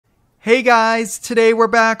Hey guys, today we're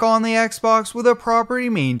back on the Xbox with a property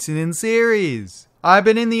maintenance series. I've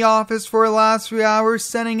been in the office for the last few hours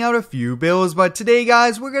sending out a few bills, but today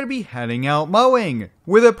guys, we're going to be heading out mowing.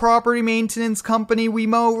 With a property maintenance company, we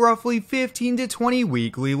mow roughly 15 to 20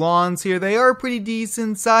 weekly lawns here. They are pretty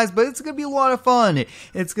decent size, but it's going to be a lot of fun.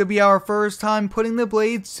 It's going to be our first time putting the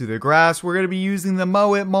blades to the grass. We're going to be using the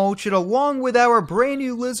Mow-It mulch it along with our brand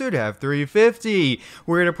new Lizard F350.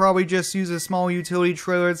 We're going to probably just use a small utility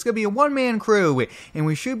trailer. It's going to be a one-man crew, and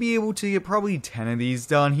we should be able to get probably 10 of these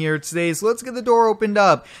done here today. So let's get the door opened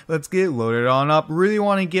up. Let's get loaded on up. Really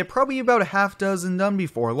want to get probably about a half dozen done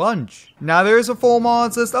before lunch. Now there's a full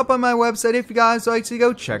mods list up on my website if you guys like to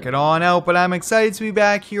go check it on out, but I'm excited to be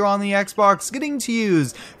back here on the Xbox getting to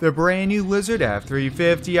use the brand new Lizard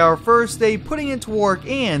F350, our first day putting it to work,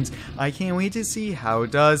 and I can't wait to see how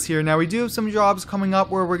it does here. Now we do have some jobs coming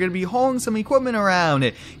up where we're going to be hauling some equipment around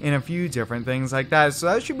and a few different things like that, so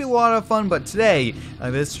that should be a lot of fun. But today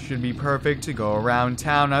this should be perfect to go around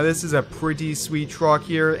town. Now this is a pretty sweet truck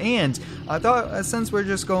here, and I thought since we're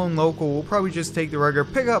just going local, we'll probably just take the regular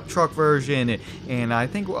pickup truck version, and I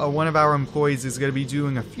think one of our employees is going to be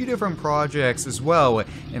doing a few different projects as well,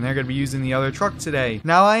 and they're going to be using the other truck today.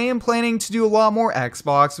 Now I am planning to do a lot more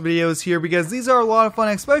Xbox videos here because these are a lot of fun,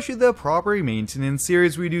 especially the property maintenance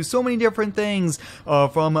series. We do so many different things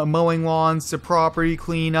from mowing lawns to property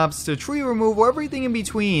cleanups to tree removal, everything in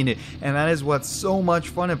between, and that is what's so much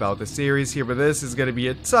fun about the series here. But this is going to be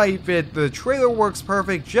a tight fit. The trailer works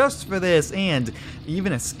perfect just for this, and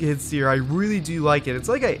even a skid steer. I really do like it. It's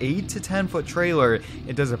like an 8 to 10 foot trailer.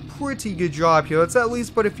 It does a pretty good job here. Let's at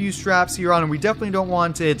least put a few straps here on, and we definitely don't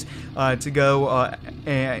want it to go,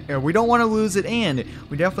 and we don't want to lose it, and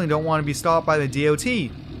we definitely don't want to be stopped by the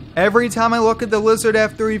DOT. Every time I look at the Lizard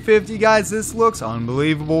F350, guys, this looks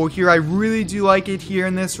unbelievable here. I really do like it here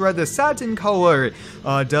in this red. The satin color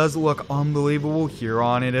does look unbelievable here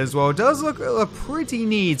on it as well. It does look pretty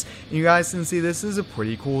neat. You guys can see this is a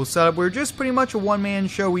pretty cool setup. We're just pretty much a one-man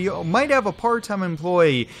show. We might have a part-time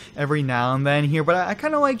employee every now and then here, but I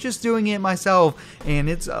kind of like just doing it myself, and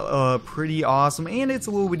it's pretty awesome, and it's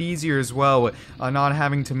a little bit easier as well, not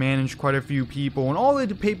having to manage quite a few people and all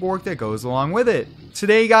the paperwork that goes along with it.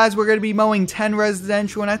 Today, guys, we're going to be mowing 10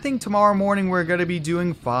 residential, and I think tomorrow morning we're going to be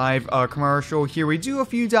doing 5 commercial here. We do a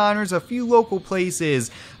few diners, a few local places,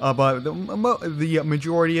 but the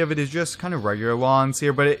majority of it is just kind of regular lawns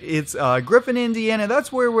here. But it's Griffin, Indiana.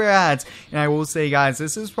 That's where we're at. And I will say, guys,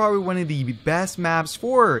 this is probably one of the best maps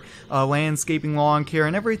for landscaping, lawn care,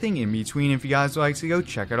 and everything in between if you guys would like to go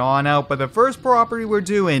check it on out. But the first property we're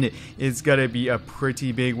doing is going to be a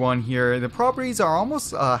pretty big one here. The properties are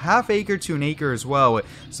almost half acre to an acre as well,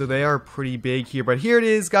 so they are pretty big here. But here it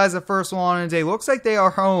is, guys, the first lawn of the day. Looks like they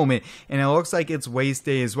are home, and it looks like it's waste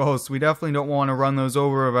day as well, so we definitely don't want to run those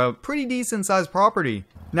over of a pretty decent sized property.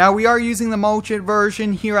 Now we are using the mulch it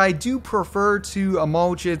version here. I do prefer to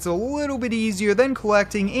mulch it. It's a little bit easier than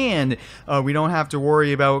collecting, and we don't have to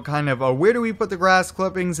worry about kind of where do we put the grass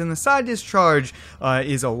clippings, and the side discharge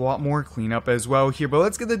is a lot more cleanup as well here. But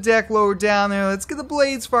let's get the deck lowered down there. Let's get the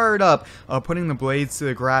blades fired up. Putting the blades to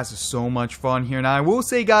the grass is so much fun here. Now I will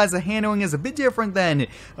say, guys, the handling is a bit different than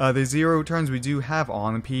the zero turns we do have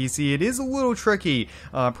on the PC. It is a little tricky.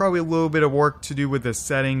 Probably a little bit of work to do with the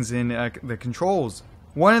settings and the controls.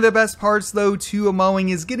 One of the best parts, though, to mowing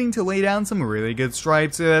is getting to lay down some really good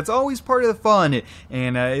stripes. That's always part of the fun,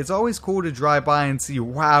 and it's always cool to drive by and see,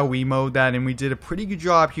 wow, we mowed that, and we did a pretty good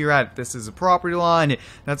job here at this is a property line.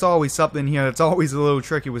 That's always something here. That's always a little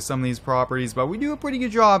tricky with some of these properties, but we do a pretty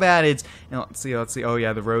good job at it. And let's see. Oh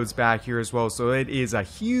yeah, the road's back here as well, so it is a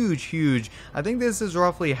huge, I think this is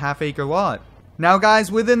roughly a half-acre lot. Now,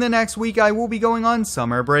 guys, within the next week, I will be going on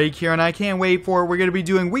summer break here, and I can't wait for it. We're going to be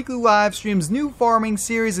doing weekly live streams, new farming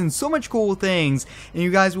series, and so much cool things. And you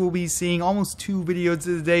guys will be seeing almost 2 videos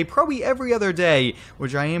a day, probably every other day,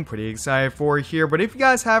 which I am pretty excited for here. But if you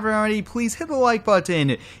guys haven't already, please hit the like button.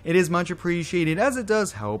 It is much appreciated, as it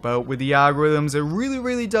does help out with the algorithms. It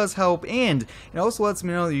really does help, and it also lets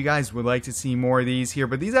me know that you guys would like to see more of these here.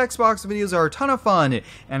 But these Xbox videos are a ton of fun,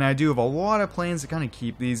 and I do have a lot of plans to kind of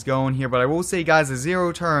keep these going here. But I will say, guys, the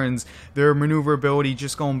zero turns, their maneuverability,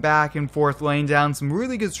 just going back and forth, laying down some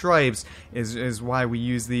really good stripes is why we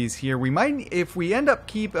use these here. We might, if we end up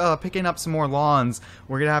picking up some more lawns,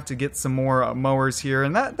 we're gonna have to get some more mowers here,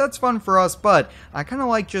 and that's fun for us. But I kind of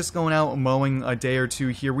like just going out and mowing a day or two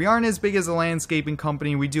here. We aren't as big as a landscaping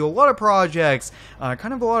company. We do a lot of projects,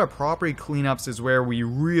 kind of a lot of property cleanups is where we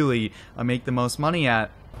really make the most money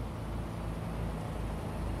at.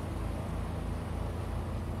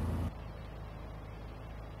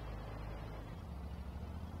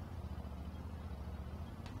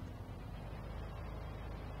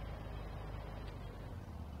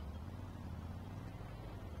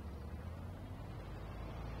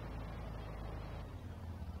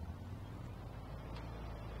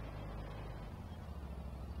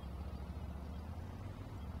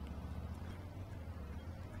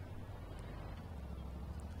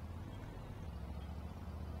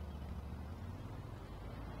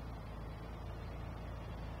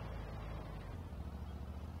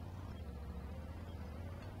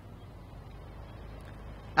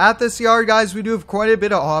 At this yard, guys, we do have quite a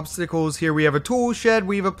bit of obstacles here. We have a tool shed,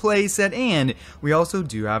 we have a play set, and we also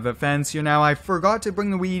do have a fence here. Now, I forgot to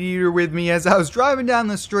bring the weed eater with me as I was driving down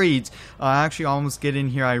the street. I actually almost get in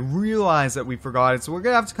here. I realized that we forgot it, so we're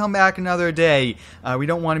going to have to come back another day. We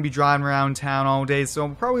don't want to be driving around town all day, so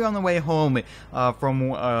probably on the way home from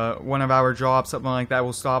one of our jobs, something like that,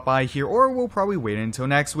 we'll stop by here, or we'll probably wait until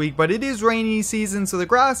next week. But it is rainy season, so the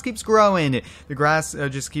grass keeps growing. The grass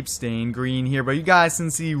just keeps staying green here, but you guys can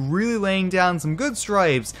see really laying down some good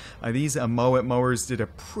stripes. These Mow-It mowers did a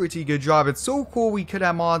pretty good job. It's so cool we could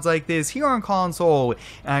have mods like this here on console,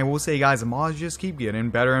 and I will say, guys, the mods just keep getting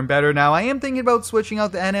better and better. Now, I am thinking about switching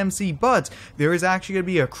out the NMC, but there is actually going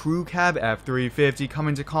to be a crew cab F350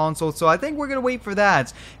 coming to console, so I think we're going to wait for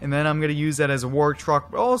that, and then I'm going to use that as a work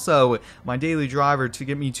truck, but also my daily driver to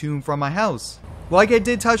get me to and from my house. Like I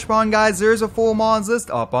did touch upon, guys, there's a full mods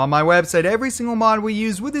list up on my website. Every single mod we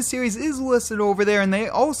use with this series is listed over there, and they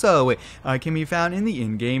also can be found in the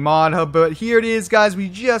in-game mod hub. But here it is, guys. We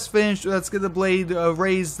just finished. Let's get the blade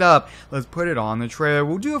raised up. Let's put it on the trailer.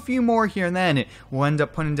 We'll do a few more here, and then we'll end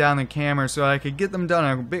up putting down the camera so I could get them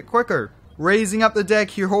done a bit quicker. Raising up the deck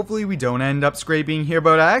here, hopefully we don't end up scraping here,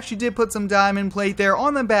 but I actually did put some diamond plate there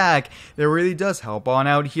on the back. That really does help on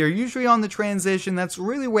out here. Usually on the transition, that's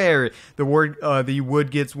really where the wood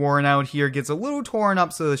gets worn out here, gets a little torn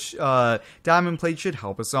up, so the diamond plate should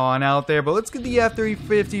help us on out there. But let's get the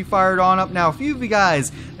F350 fired on up. Now, a few of you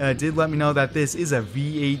guys did let me know that this is a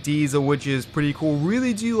V8 diesel, which is pretty cool.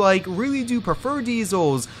 Really do prefer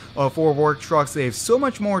diesels for work trucks. They have so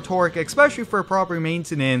much more torque, especially for proper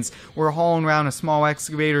maintenance. We're hauling around a small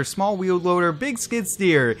excavator, small wheel loader, big skid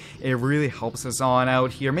steer. It really helps us on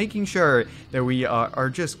out here, making sure that we are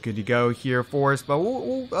just good to go here for us. But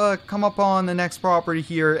we'll come up on the next property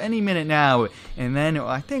here any minute now, and then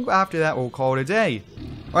I think after that we'll call it a day.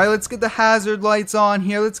 Alright, let's get the hazard lights on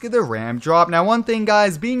here. Let's get the ramp drop. Now, one thing,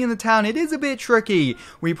 guys, being in the town, it is a bit tricky.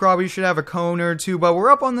 We probably should have a cone or two, but we're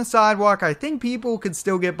up on the sidewalk. I think people could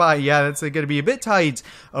still get by. Yeah, that's going to be a bit tight,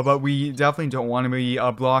 but we definitely don't want to be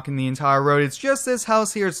blocking the entire road. It's just this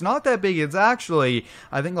house here. It's not that big. It's actually,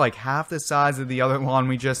 I think, like half the size of the other lawn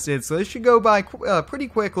we just did, so this should go by pretty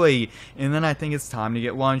quickly, and then I think it's time to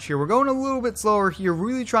get lunch here. We're going a little bit slower here,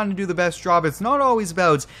 really trying to do the best job. It's not always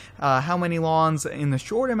about how many lawns in the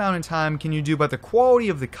short amount of time can you do, but the quality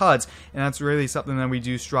of the cuts, and that's really something that we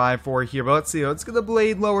do strive for here. But let's see, let's get the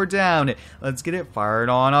blade lower down. Let's get it fired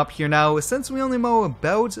on up here. Now, since we only mow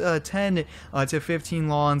about 10 to 15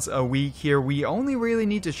 lawns a week here, we only really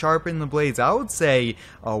need to sharpen the blades, I would say,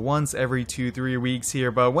 once every 2-3 weeks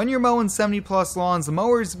here. But when you're mowing 70 plus lawns, the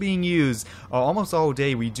mower is being used almost all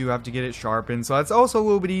day. We do have to get it sharpened, so that's also a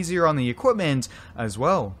little bit easier on the equipment as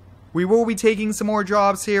well. We will be taking some more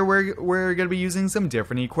jobs here. We're going to be using some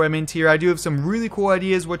different equipment here. I do have some really cool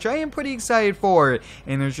ideas, which I am pretty excited for.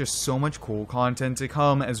 And there's just so much cool content to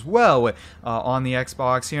come as well on the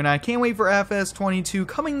Xbox here. And I can't wait for FS19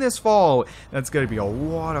 coming this fall. That's going to be a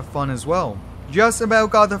lot of fun as well. Just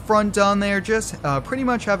about got the front done there, just pretty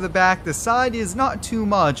much have the back. The side is not too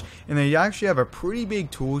much, and they actually have a pretty big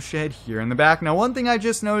tool shed here in the back. Now, one thing I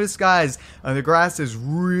just noticed, guys, the grass is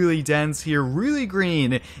really dense here, really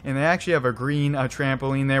green, and they actually have a green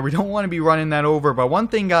trampoline there. We don't want to be running that over, but one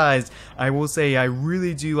thing, guys, I will say I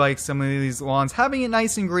really do like some of these lawns. Having it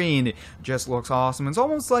nice and green just looks awesome. It's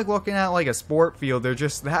almost like looking at like a sport field. They're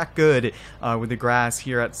just that good with the grass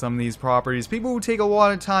here at some of these properties. People who take a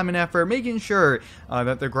lot of time and effort making sure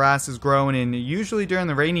that the grass is growing, and usually during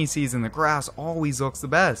the rainy season the grass always looks the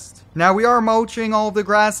best. Now, we are mulching all of the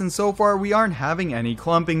grass, and so far we aren't having any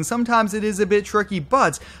clumping. Sometimes it is a bit tricky,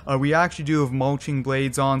 but we actually do have mulching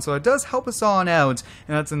blades on, so it does help us on out,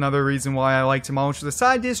 and that's another reason why I like to mulch. The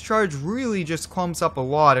side discharge really just clumps up a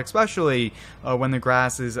lot, especially when the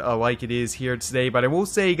grass is like it is here today. But I will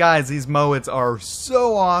say, guys, these Mow-Its are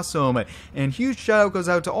so awesome, and huge shout out goes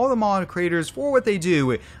out to all the mod creators for what they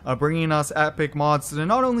do, bringing us epic mods to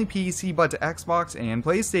not only PC but to Xbox and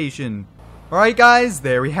PlayStation. Alright, guys,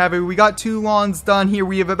 there we have it. We got 2 lawns done here.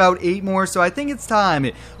 We have about 8 more, so I think it's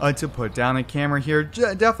time to put down the camera here.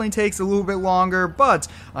 Definitely takes a little bit longer, but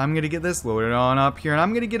I'm going to get this loaded on up here, and I'm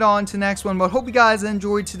going to get on to the next one. But hope you guys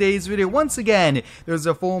enjoyed today's video. Once again, there's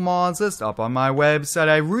a full mods list up on my website.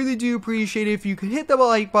 I really do appreciate it if you could hit the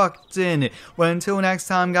like button. But until next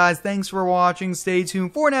time, guys, thanks for watching. Stay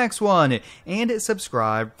tuned for next one, and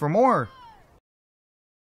subscribe for more.